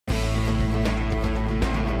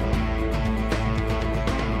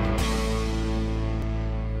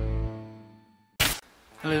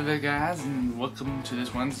Hello there guys, and welcome to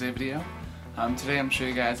this Wednesday video. Today I'm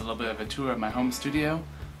showing you guys a little bit of a tour of my home studio,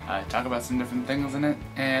 talk about some different things in it,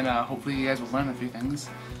 and hopefully you guys will learn a few things.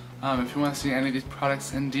 If you want to see any of these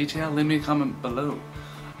products in detail, leave me a comment below.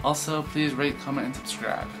 Also, please rate, comment, and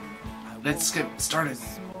subscribe. Let's get started.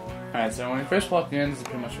 Alright, so when you first walk in, this is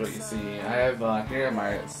pretty much what you see. I have here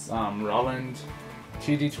my Roland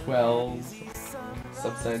TD12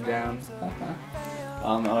 upside down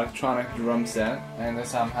electronic drum set, and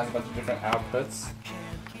this has a bunch of different outputs.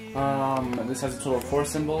 This has a total of 4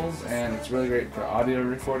 cymbals, and it's really great for audio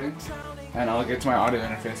recording. And I'll get to my audio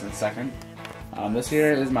interface in a second. This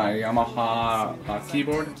here is my Yamaha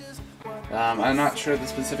keyboard. I'm not sure the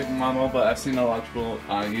specific model, but I've seen a lot of people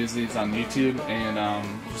use these on YouTube and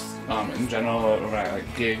just in general over at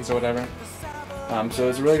like gigs or whatever. So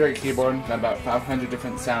it's a really great keyboard. Got about 500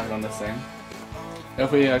 different sounds on this thing.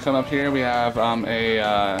 If we come up here, we have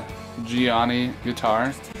a Gianni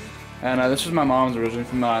guitar, and this was my mom's originally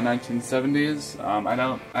from the 1970s. I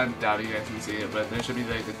doubt you guys can see it, but there should be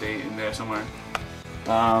like the date in there somewhere.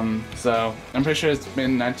 So I'm pretty sure it's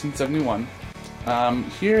been 1971.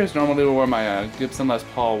 Here is normally where my Gibson Les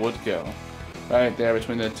Paul would go, right there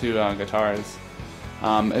between the two guitars.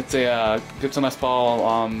 It's a Gibson Les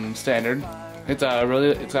Paul standard. It's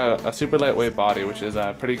got a super lightweight body, which is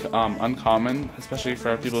pretty uncommon, especially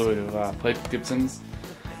for people who play Gibsons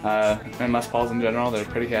and Les Pauls in general. They're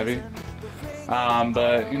pretty heavy.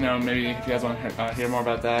 But you know, maybe if you guys want to hear more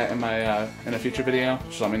about that in a future video,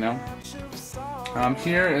 just let me know.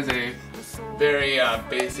 Here is a very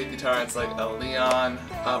basic guitar. It's like a Leon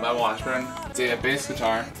by Washburn. It's a bass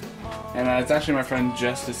guitar, and it's actually my friend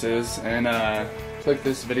Justice's, and click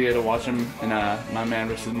this video to watch him in my Man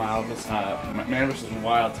vs. Wild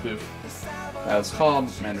spoof. It's called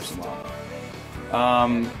Man vs. Wild.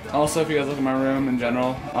 Also, if you guys look at my room in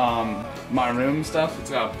general, my room stuff,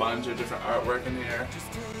 it's got a bunch of different artwork in here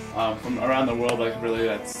from around the world. Like really,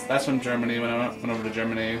 that's from Germany. When I went over to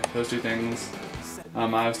Germany, those two things. I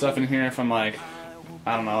have stuff in here from like,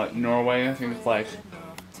 I don't know, like Norway. I think it's like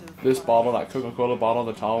this bottle, that Coca-Cola bottle,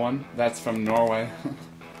 the tall one. That's from Norway.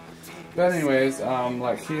 But anyways,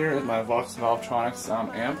 like here is my Vox Valvetronics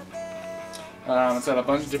amp. It's got a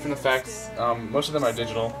bunch of different effects. Most of them are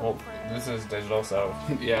digital. Well, this is digital, so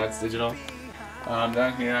yeah, it's digital.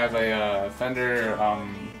 Down here I have a Fender, I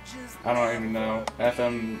don't even know,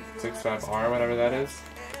 FM65R, whatever that is.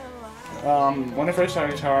 When I first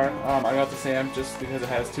started guitar, I got this amp just because it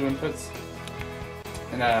has 2 inputs.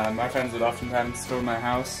 And my friends would oftentimes go to my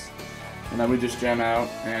house, and we just jam out,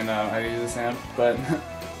 and I use this amp. But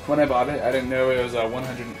when I bought it, I didn't know it was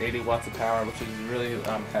 180 watts of power, which is really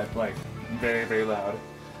like very, very loud.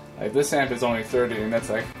 Like this amp is only 30, and that's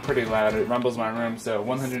like pretty loud. It rumbles my room, so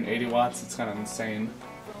 180 watts, it's kind of insane.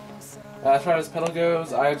 As far as pedal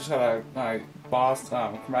goes, I just have a Boss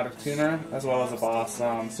chromatic tuner, as well as a Boss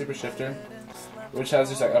super shifter, which has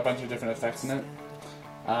just like a bunch of different effects in it.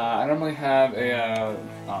 I normally have a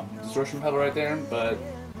distortion pedal right there, but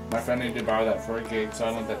my friend needed to borrow that for a gig, so I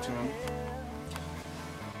lent that to him.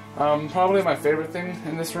 Probably my favorite thing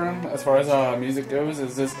in this room, as far as music goes,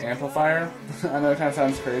 is this amplifier. I know it kind of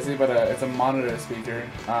sounds crazy, but it's a monitor speaker.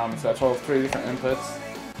 It's got 3 different inputs,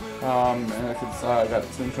 and it's got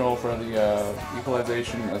control for the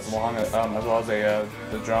equalization as well as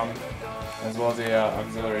the drum, as well as the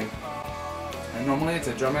auxiliary. And normally it's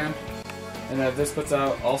a drum amp, and this puts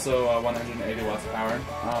out also 180 watts of power.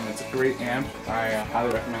 It's a great amp. I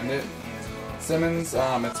highly recommend it. Simmons,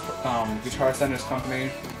 it's Guitar Center's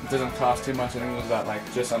company. It doesn't cost too much. I think it was about like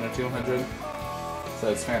just under 200, so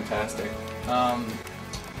it's fantastic.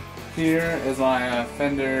 Here is my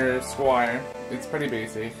Fender Squire. It's pretty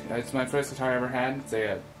basic. It's my first guitar I ever had.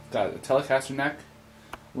 It's got a Telecaster neck,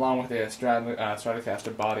 along with a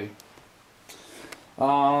Stratocaster body.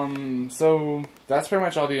 So that's pretty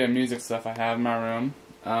much all the music stuff I have in my room,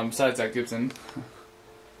 besides that Gibson.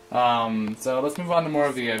 So let's move on to more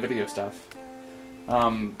of the video stuff.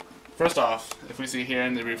 First off, if we see here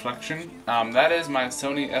in the reflection, that is my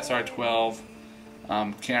Sony SR12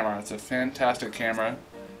 camera. It's a fantastic camera.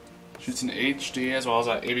 Shoots in HD as well as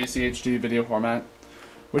an AVC HD video format,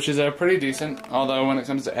 which is pretty decent, although when it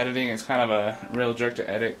comes to editing, it's kind of a real jerk to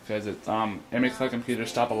edit because it makes the computer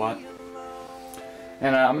stop a lot.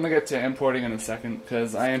 And I'm going to get to importing in a second,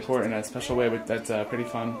 because I import in a special way that's pretty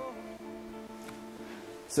fun.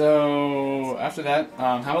 So after that,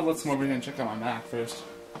 how about let's come over here and check out my Mac first.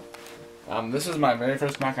 This is my very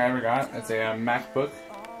first Mac I ever got. It's a MacBook.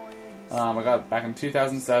 I got it back in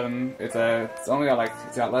 2007. It's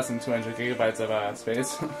got less than 200 gigabytes of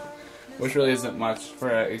space, which really isn't much for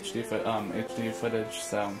HD footage.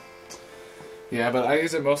 So Yeah, but I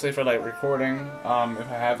use it mostly for like recording. If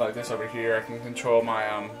I have like this over here, I can control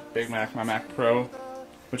my Big Mac, my Mac Pro,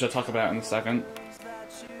 which I'll talk about in a second.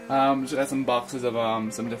 Just got some boxes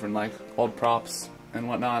of some different like old props and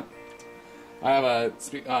whatnot. I have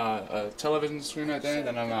a television screen right there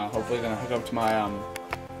that I'm hopefully gonna hook up to my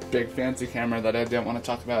big fancy camera that I didn't want to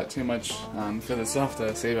talk about too much because I still have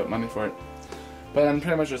to save up money for it. But I'm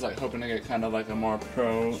pretty much just like hoping to get kind of like a more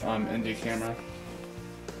pro indie camera.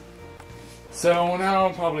 So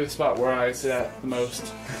now probably the spot where I sit at the most,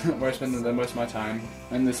 where I spend the most of my time,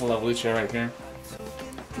 in this lovely chair right here.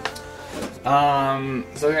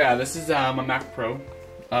 So yeah, this is my Mac Pro.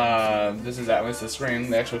 This is at least the screen.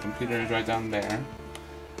 The actual computer is right down there.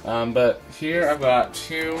 But here I've got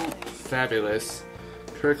two fabulous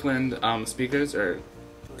Kirkland speakers, or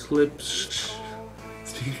Klipsch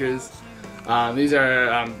speakers. These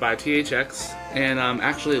are by THX, and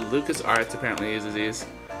actually LucasArts apparently uses these.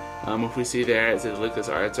 If we see there, it says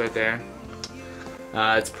LucasArts right there.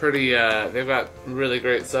 It's pretty, they've got really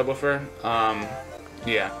great subwoofer.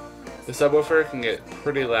 Yeah, the subwoofer can get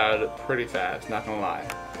pretty loud pretty fast, not gonna lie.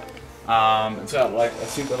 It's got like a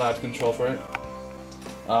super loud control for it.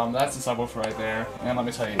 That's the subwoofer right there, and let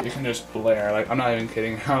me tell you, you can just blare. Like, I'm not even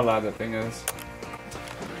kidding how loud that thing is.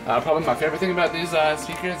 Probably my favorite thing about these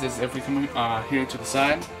speakers is if we come here to the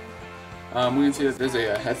side, we can see that there's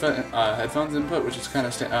a headphones input, which is kind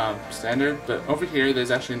of standard, but over here there's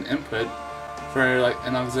actually an input for like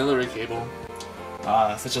an auxiliary cable,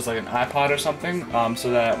 such as like an iPod or something, so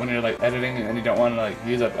that when you're like editing and you don't want to like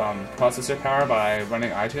use up processor power by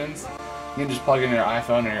running iTunes, you can just plug in your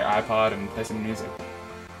iPhone or your iPod and play some music.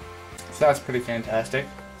 So that's pretty fantastic.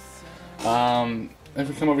 If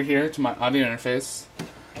we come over here to my audio interface,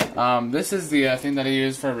 this is the thing that I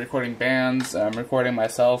use for recording bands, recording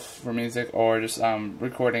myself for music, or just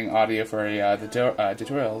recording audio for the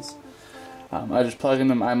tutorials. I just plug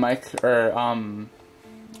into my mic or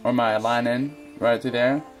my line in right through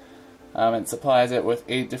there. It supplies it with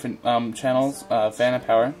 8 different channels, fan and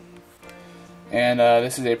power. And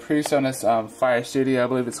this is a PreSonus Fire Studio, I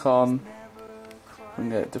believe it's called. We can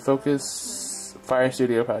get it to focus. Fire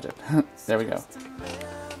Studio Project. There we go.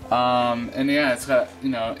 And yeah, it's got, you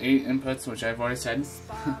know, 8 inputs, which I've already said.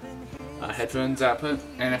 Headphones output.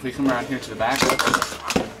 And if we come around here to the back,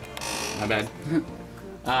 my bad.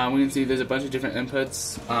 We can see there's a bunch of different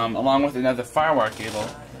inputs, along with another FireWire cable.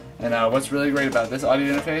 And what's really great about this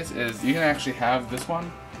audio interface is you can actually have this one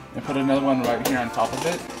and put another one right here on top of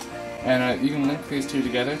it. And you can link these two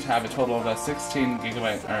together to have a total of a 16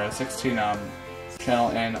 gigabyte, or 16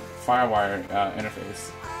 channel and FireWire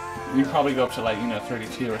interface. You can probably go up to like, you know,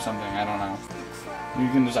 32 or something, I don't know. You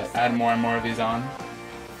can just like add more and more of these on.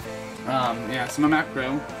 Yeah, so my Mac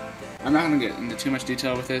Pro, I'm not going to get into too much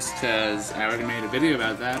detail with this because I already made a video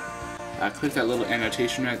about that. Click that little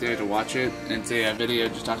annotation right there to watch it. It's a video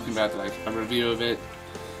just talking about like a review of it.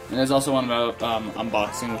 And there's also one about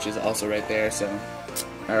unboxing, which is also right there, so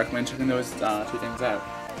I recommend checking those 2 things out.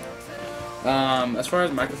 As far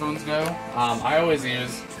as microphones go, I always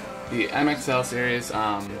use the MXL series,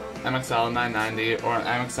 MXL 990 or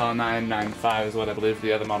MXL 995 is what I believe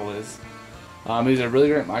the other model is. These are really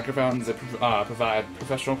great microphones that provide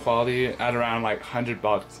professional quality at around like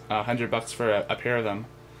 $100 for a pair of them.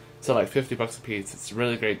 So like $50 a piece. It's a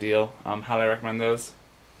really great deal. Highly recommend those.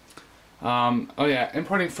 Oh yeah,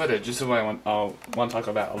 importing footage. This is what I want to talk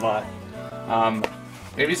about a lot.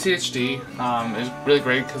 AVCHD is really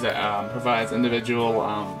great because it provides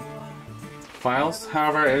individual files.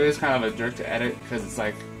 However, it is kind of a jerk to edit because it's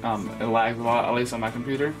like it lags a lot, at least on my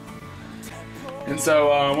computer. And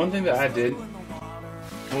so one thing that I did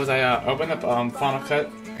was I opened up Final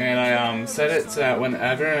Cut and I set it so that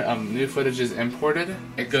whenever new footage is imported,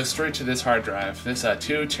 it goes straight to this hard drive. This 2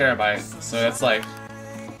 terabytes, so that's like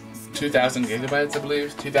 2,000 gigabytes, I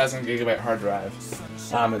believe. 2,000 gigabyte hard drive.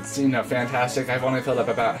 It's, you know, fantastic. I've only filled up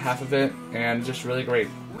about half of it, and just really great.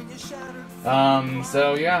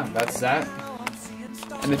 So yeah, that's that.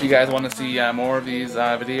 And if you guys want to see more of these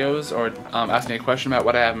videos, or ask me a question about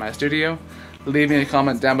what I have in my studio, leave me a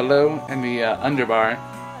comment down below in the underbar,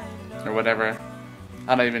 or whatever.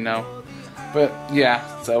 I don't even know. But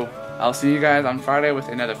yeah, so I'll see you guys on Friday with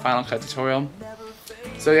another Final Cut tutorial.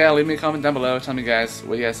 So yeah, leave me a comment down below, tell me guys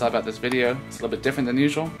what you guys thought about this video. It's a little bit different than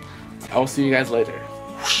usual. I will see you guys later.